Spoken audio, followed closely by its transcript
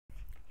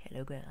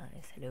Hello guys,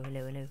 hello.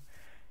 Little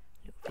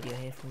video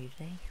here for you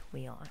today.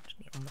 We are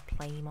actually on the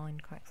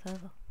playmindcrack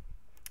server.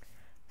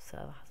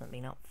 Server hasn't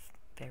been up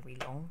very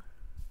long,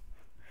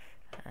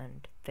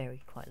 and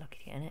very quite lucky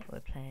to get in it. We're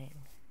playing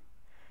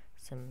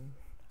some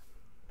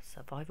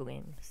survival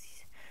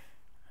games,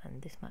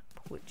 and this map,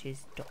 which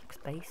is Dock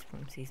Space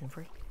from season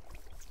 3.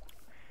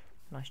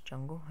 Nice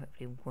jungle,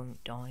 hopefully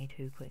won't die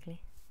too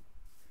quickly.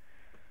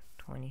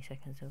 20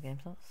 seconds till game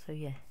starts, so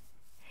yeah.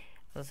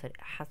 As I said,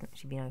 it hasn't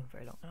actually been open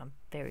very long, and I'm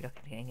very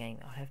lucky to get a game.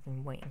 I have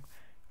been waiting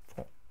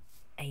for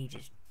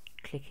ages,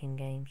 clicking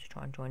games to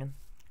try and join them,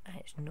 and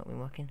it's not been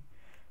working.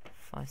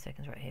 5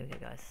 seconds, right, here we go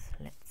guys.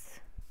 Let's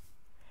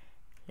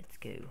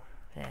go.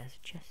 There's a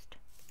chest.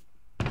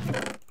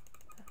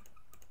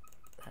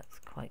 That's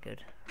quite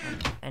good.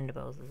 Right, ender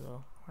bells as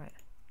well. Right.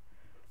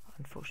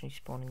 Unfortunately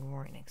spawning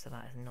right next to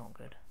that is not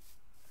good.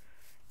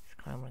 Just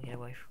kind of want to get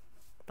away from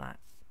that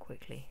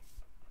quickly.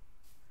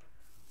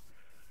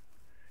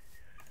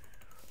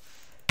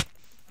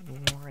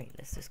 Right,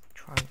 let's just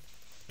try and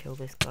kill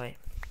this guy.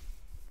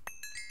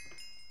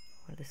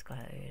 Where this guy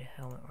had a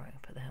helmet, right,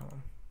 put the helmet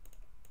on.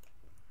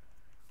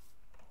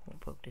 What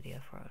book did he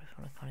have for? I just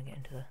want to kind of get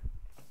into the...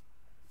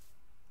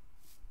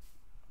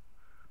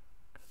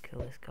 Go kill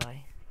this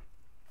guy.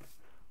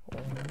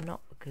 Or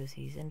not, because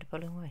he's into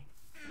pulling away.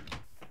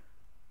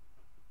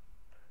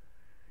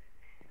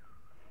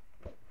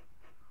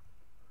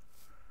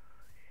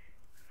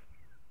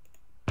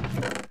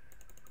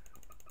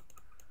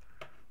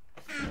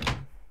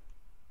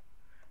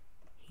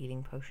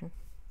 Healing potion.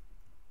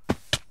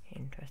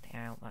 Interesting.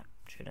 Ow, that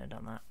shouldn't have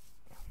done that.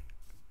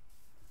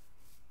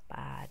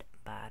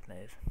 Bad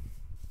move.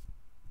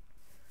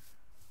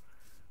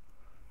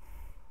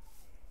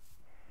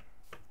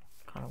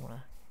 Kind of want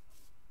to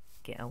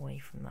get away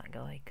from that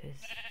guy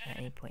because at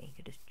any point he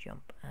could just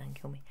jump and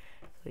kill me.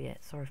 So yeah,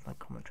 sorry if my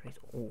commentary is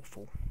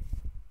awful,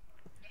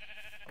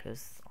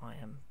 because I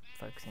am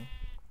focusing,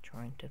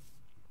 trying to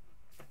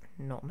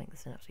not make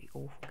this an absolutely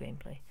awful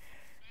gameplay,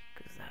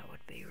 because that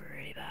would be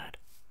really bad.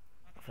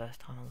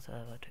 First time on the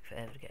server, took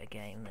forever to get a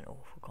game, and then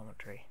awful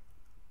commentary.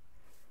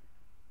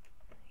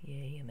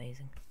 Yay,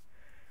 amazing.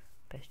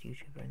 Best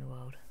YouTuber in the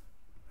world.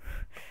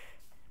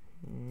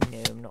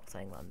 No, I'm not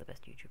saying that I'm the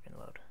best YouTuber in the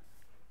world.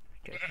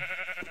 Joking.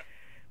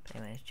 But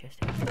anyway, it's chest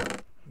here.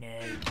 No.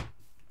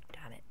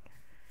 Damn it.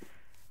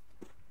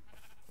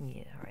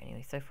 Yeah, alright,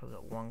 anyway, so far we've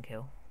got 1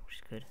 kill, which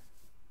is good.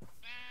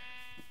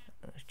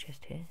 There's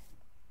chest here.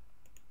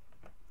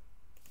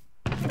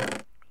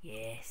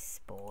 Yes,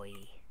 boy.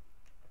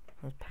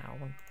 There's power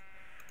one.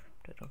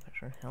 Don't know if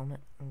it's a helmet.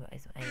 I've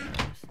got some 8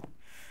 arrows.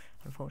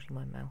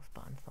 Unfortunately, my mouse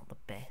button's not the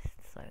best,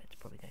 so it's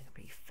probably going to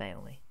completely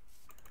fail me.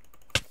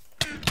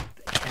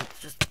 But let's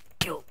just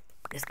kill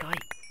this guy.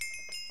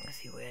 Let's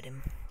see where I had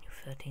him.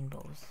 13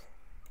 bottles.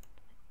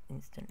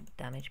 Instant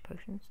damage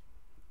potions.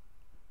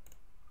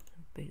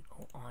 Boot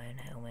or iron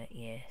helmet,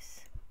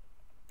 yes.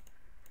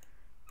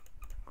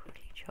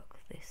 Quickly chuck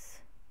this.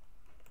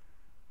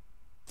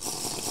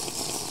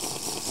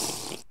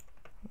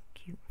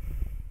 Cute.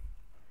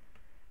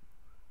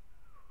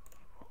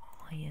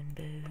 Iron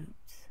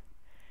boots.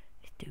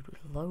 This dude was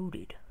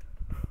loaded.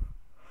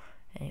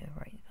 Anyway,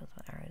 right, got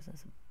some arrows and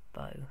some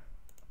bow.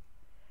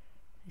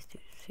 This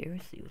dude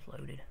seriously was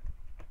loaded.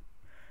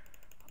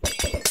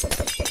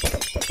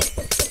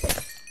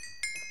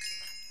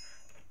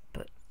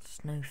 But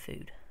no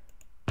food,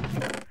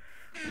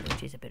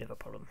 which is a bit of a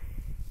problem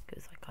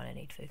because I kind of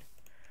need food,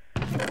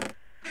 and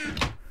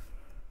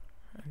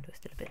we're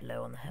still a bit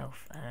low on the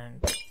health,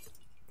 and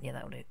yeah,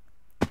 that'll do.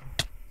 About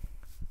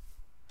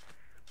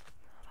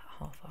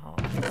half a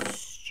heart.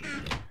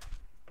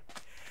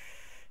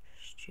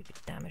 Stupid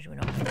damage we're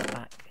not going to get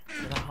back.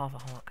 So that half a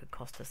heart could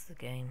cost us the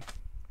game.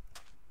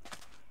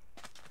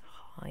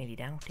 Highly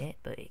doubt it,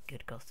 but it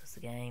could cost us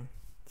the game.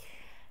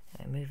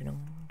 Moving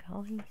on,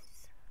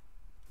 guys.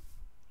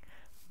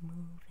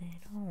 Moving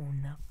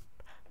on up.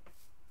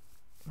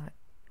 Right.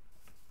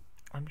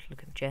 I'm just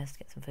looking for chests,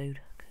 get some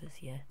food,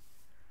 because yeah,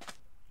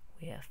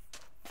 we are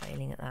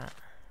failing at that.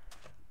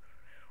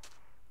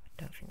 I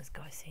don't think this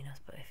guy's seen us,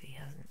 but if he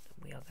hasn't,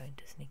 we are going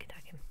to sneak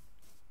attack him.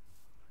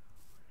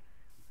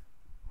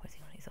 Where's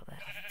he on? He's up there.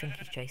 I think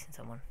he's chasing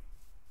someone.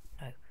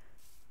 No.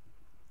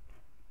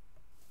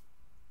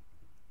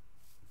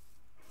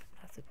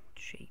 That's a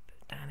sheep.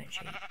 Damn it,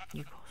 sheep.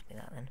 You cost me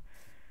that then.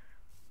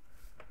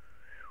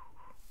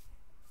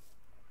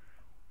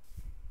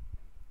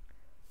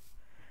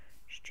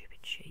 Stupid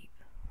sheep.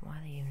 Why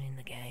are they even in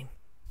the game?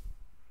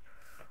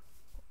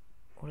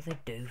 What do they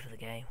do for the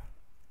game?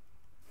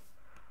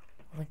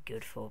 What are they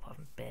good for apart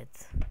from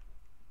beds?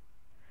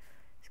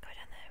 This guy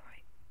down there,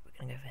 right? We're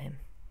gonna go for him.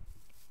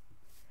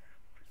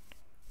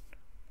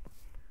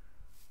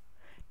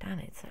 Damn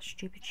it, it's that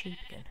stupid sheep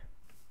again.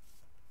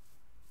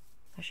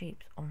 That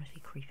sheep's honestly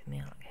creeping me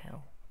out like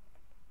hell.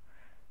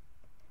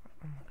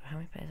 Oh my god, how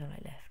many players have I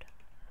left?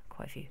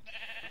 Quite a few.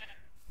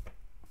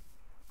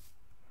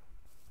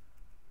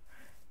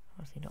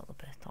 Obviously not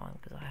the best time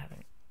because I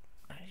haven't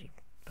actually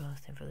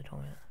burst in for the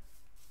tournament.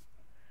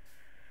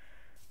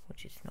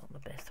 Which is not the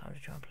best time to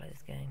to try and play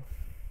this game.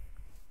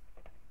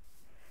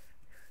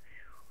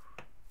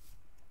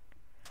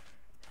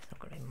 There's not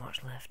got any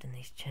much left in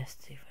these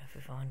chests if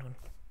we find one.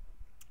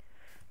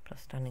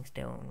 Plus standing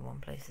still in one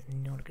place is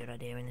not a good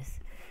idea in this.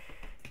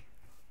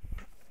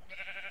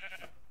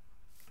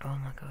 Oh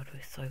my god,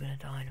 we're so gonna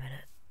die in a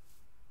minute.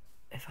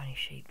 If only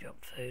sheep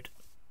dropped food,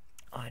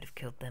 I'd have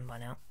killed them by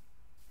now.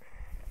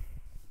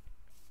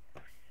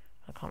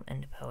 I can't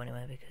end a pearl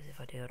anyway because if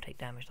I do I'll take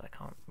damage that I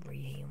can't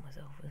re-heal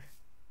myself with.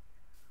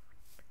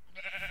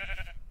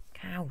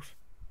 Cows!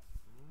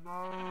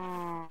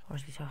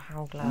 Honestly, so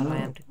how glad I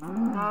am to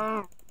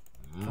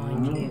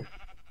find you.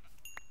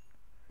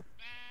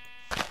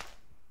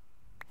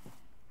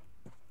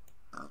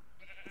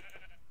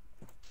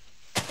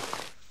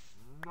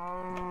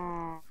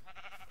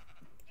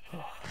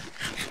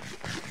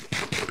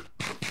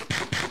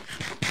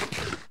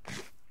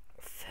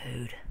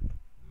 Food.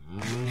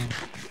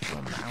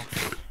 Oh,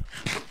 mouse.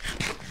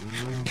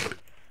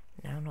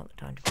 Now not the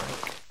time to break.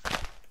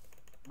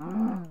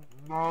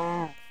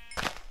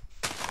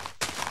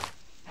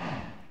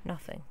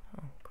 Nothing.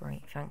 Oh,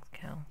 great. Thanks,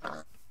 cow.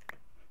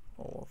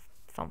 Or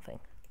something.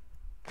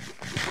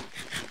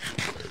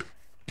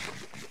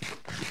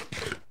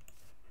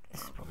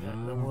 This is probably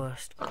like the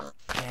worst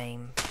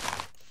game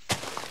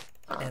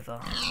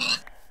ever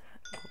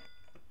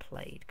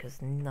played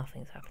because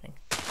nothing's happening.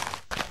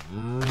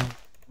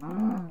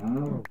 Oh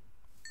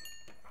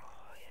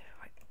yeah,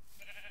 right.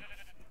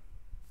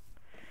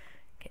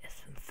 Get us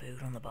some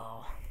food on the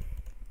bar.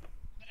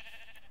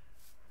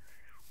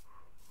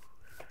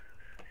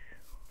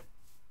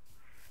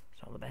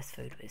 It's not the best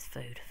food, but it's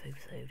food.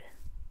 Food.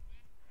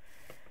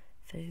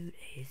 Food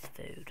is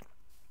food.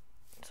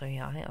 So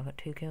yeah, I think I've got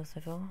 2 kills so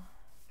far.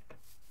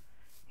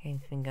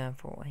 Game's been going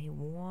for a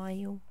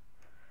while.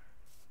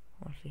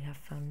 Honestly, have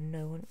found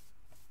no one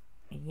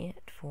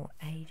yet for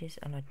ages,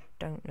 and I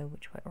don't know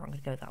which way. Or I'm going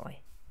to go that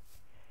way.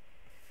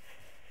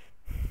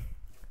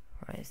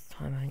 Right, it's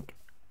time I think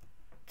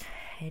to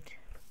head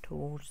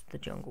towards the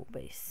jungle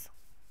base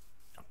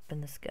up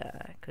in the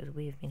sky, because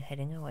we have been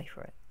heading away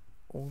for it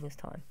all this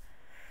time,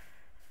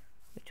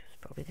 which was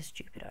probably the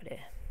stupid idea.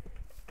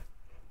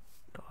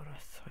 God, I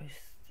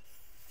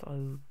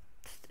so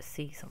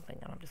see something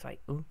and I'm just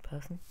like, ooh,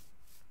 person.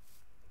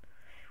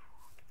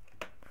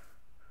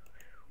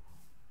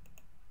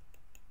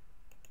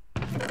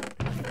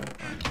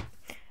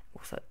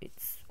 Also,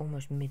 it's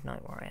almost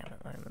midnight where I am at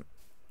the moment,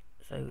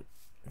 so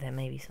there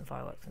may be some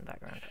fireworks in the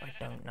background, I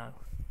don't know.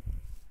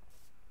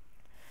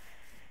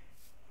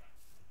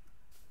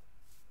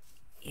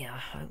 Yeah,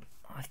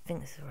 I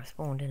think this is where I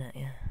spawned, isn't it?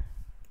 Yeah.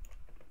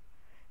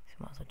 So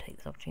might as well take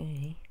this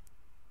opportunity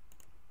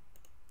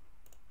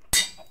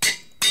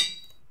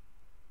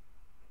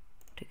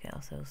to get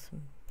ourselves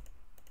some.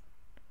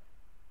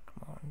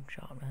 Come on,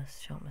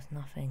 sharpness,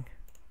 nothing.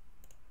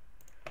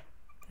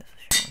 Get us a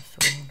sharpness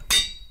sword.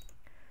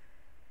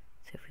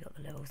 See if we got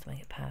the levels to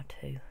make it power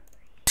 2.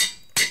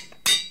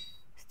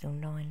 Still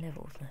 9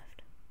 levels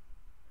left.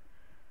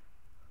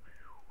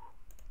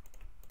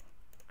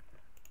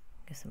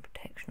 Get some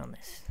protection on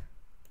this.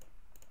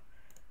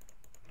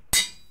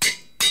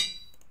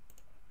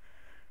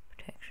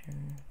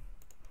 Protection.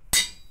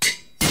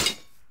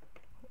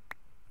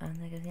 And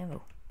there goes the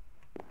anvil.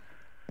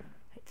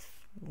 It's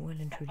well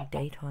and truly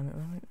daytime at the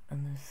moment,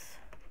 and there's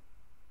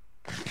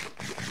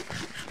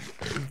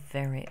a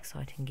very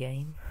exciting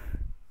game.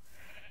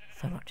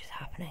 So much is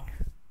happening.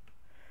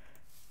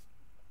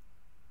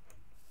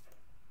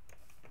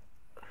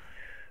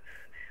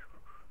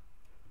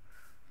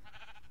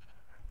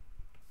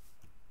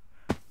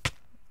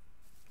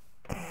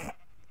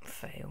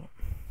 Fail.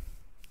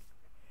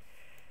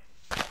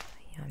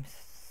 Yeah,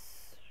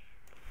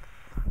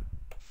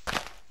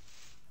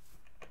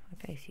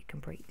 okay, so you can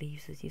break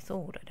leaves with your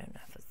sword. I don't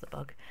know if that's the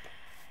bug,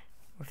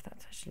 or if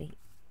that's actually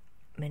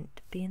meant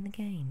to be in the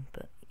game,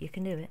 but you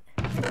can do it.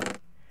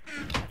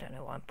 I don't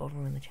know why I'm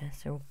bothering with the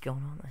chests, they're all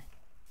gone, aren't they?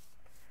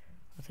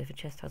 Also, if a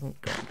chest hasn't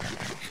gone by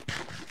now.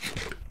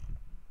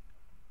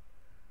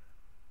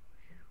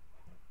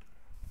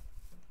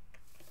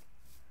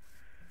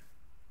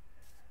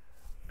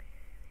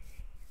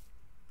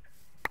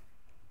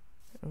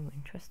 Oh,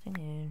 interesting.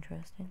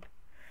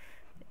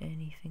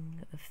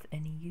 Anything of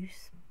any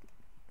use?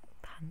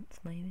 Pants,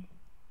 maybe?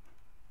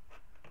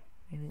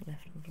 Anything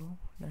left on the floor?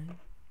 No.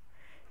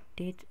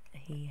 Did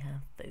he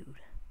have food?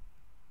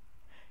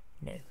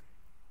 No.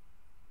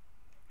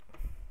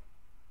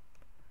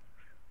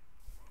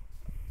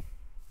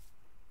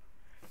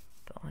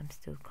 But I'm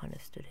still kind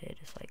of stood here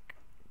just like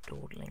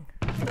dawdling.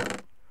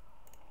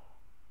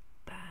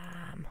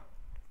 Bam!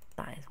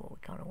 That is what we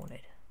kind of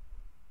wanted.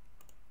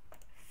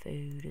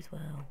 Food as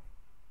well.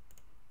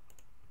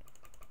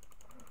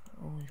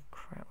 All this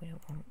crap we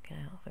don't want to get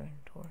out of our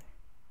inventory.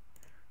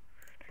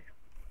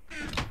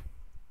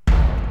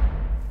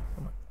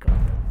 Oh my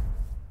god.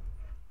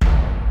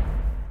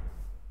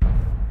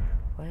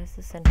 Where's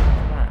the centre of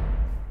that?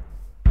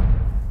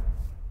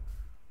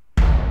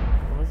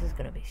 Well, this is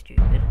going to be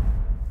stupid.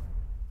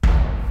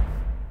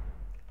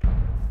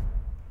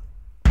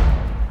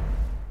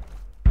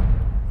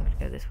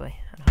 this way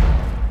and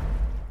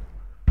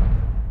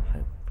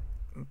hope.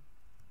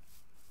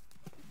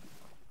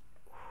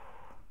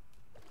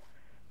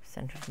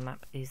 Centre of the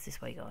map is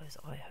this way, guys.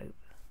 I hope.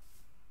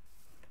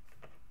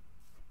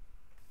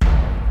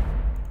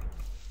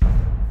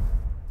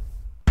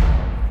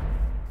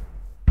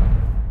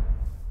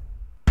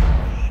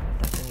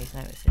 Shut up, use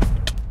notice it.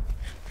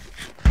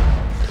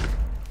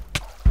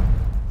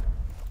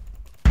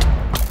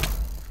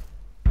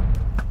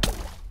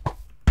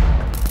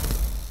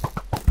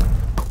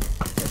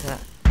 There's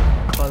that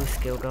bow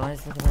skill,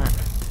 guys. Look at that.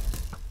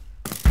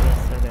 We are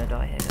so gonna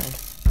die here, guys.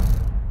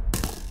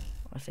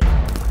 Honestly,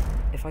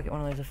 if I get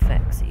one of those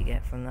effects that you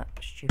get from that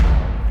stupid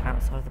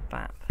outside of the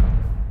map.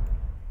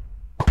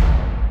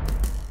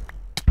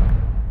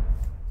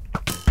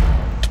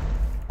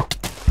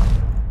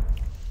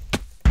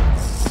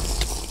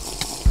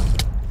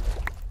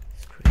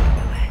 Screw it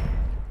away.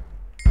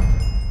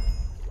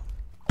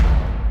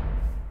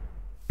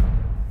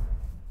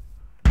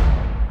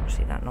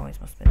 Actually, that noise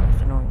must be the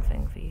most annoying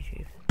thing for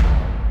YouTube.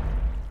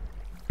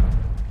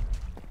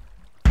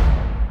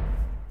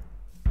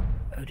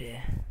 Oh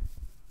dear.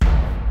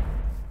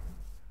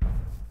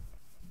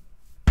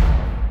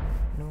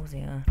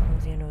 Nausea,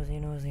 nausea, nausea,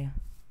 nausea.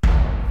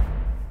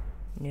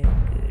 No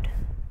good.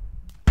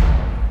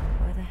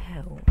 Where the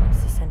hell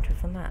is the centre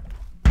of the map?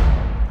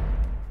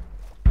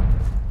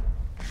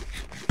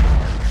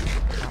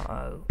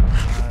 Uh-oh,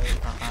 uh-oh,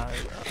 uh-oh,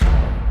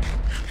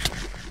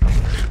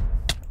 uh-oh.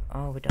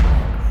 Oh, we're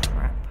done.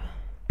 Crap.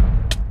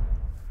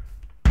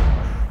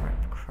 Crap,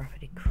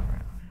 crappity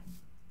crap.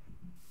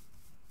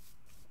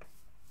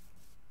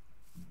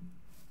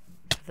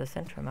 So the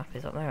centre of the map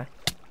is up there.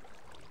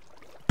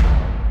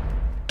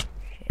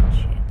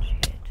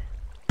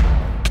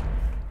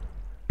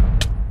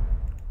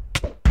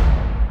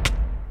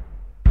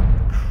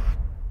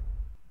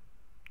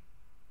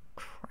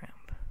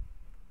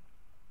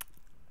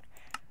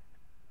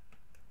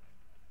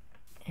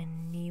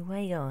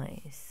 Anyway,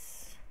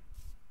 guys,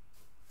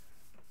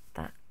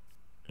 that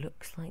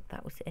looks like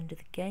that was the end of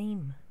the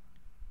game.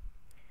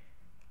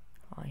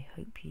 I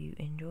hope you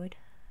enjoyed.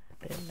 A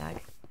bit of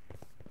lag.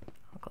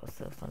 I've got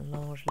ourselves a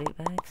large loot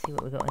bag. See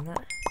what we got in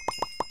that.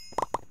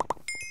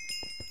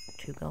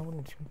 2 gold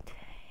and some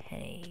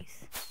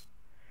pennies.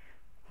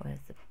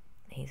 Where's the...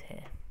 he's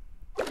here.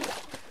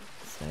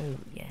 So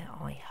yeah,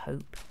 I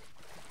hope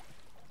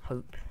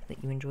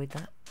that you enjoyed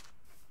that.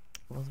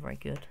 It was very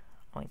good.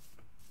 I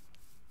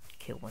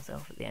killed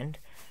myself at the end,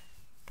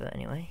 but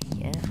anyway,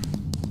 yeah.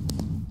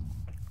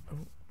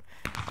 Ooh.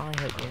 I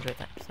hope you enjoyed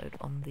that episode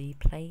on the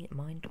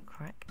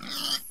playmindcrack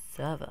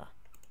server.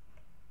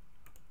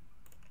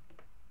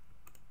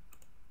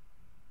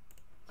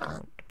 I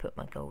want to put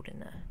my gold in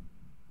there.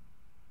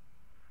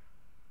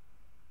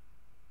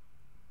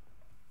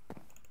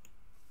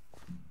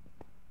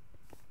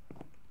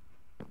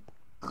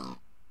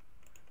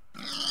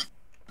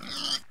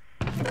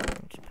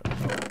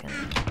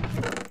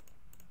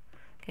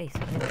 Okay,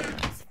 so anyway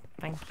guys,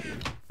 thank you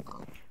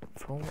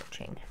for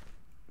watching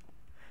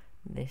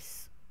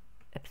this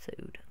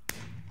episode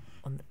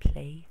on the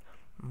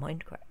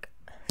playmindcrack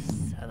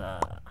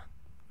server.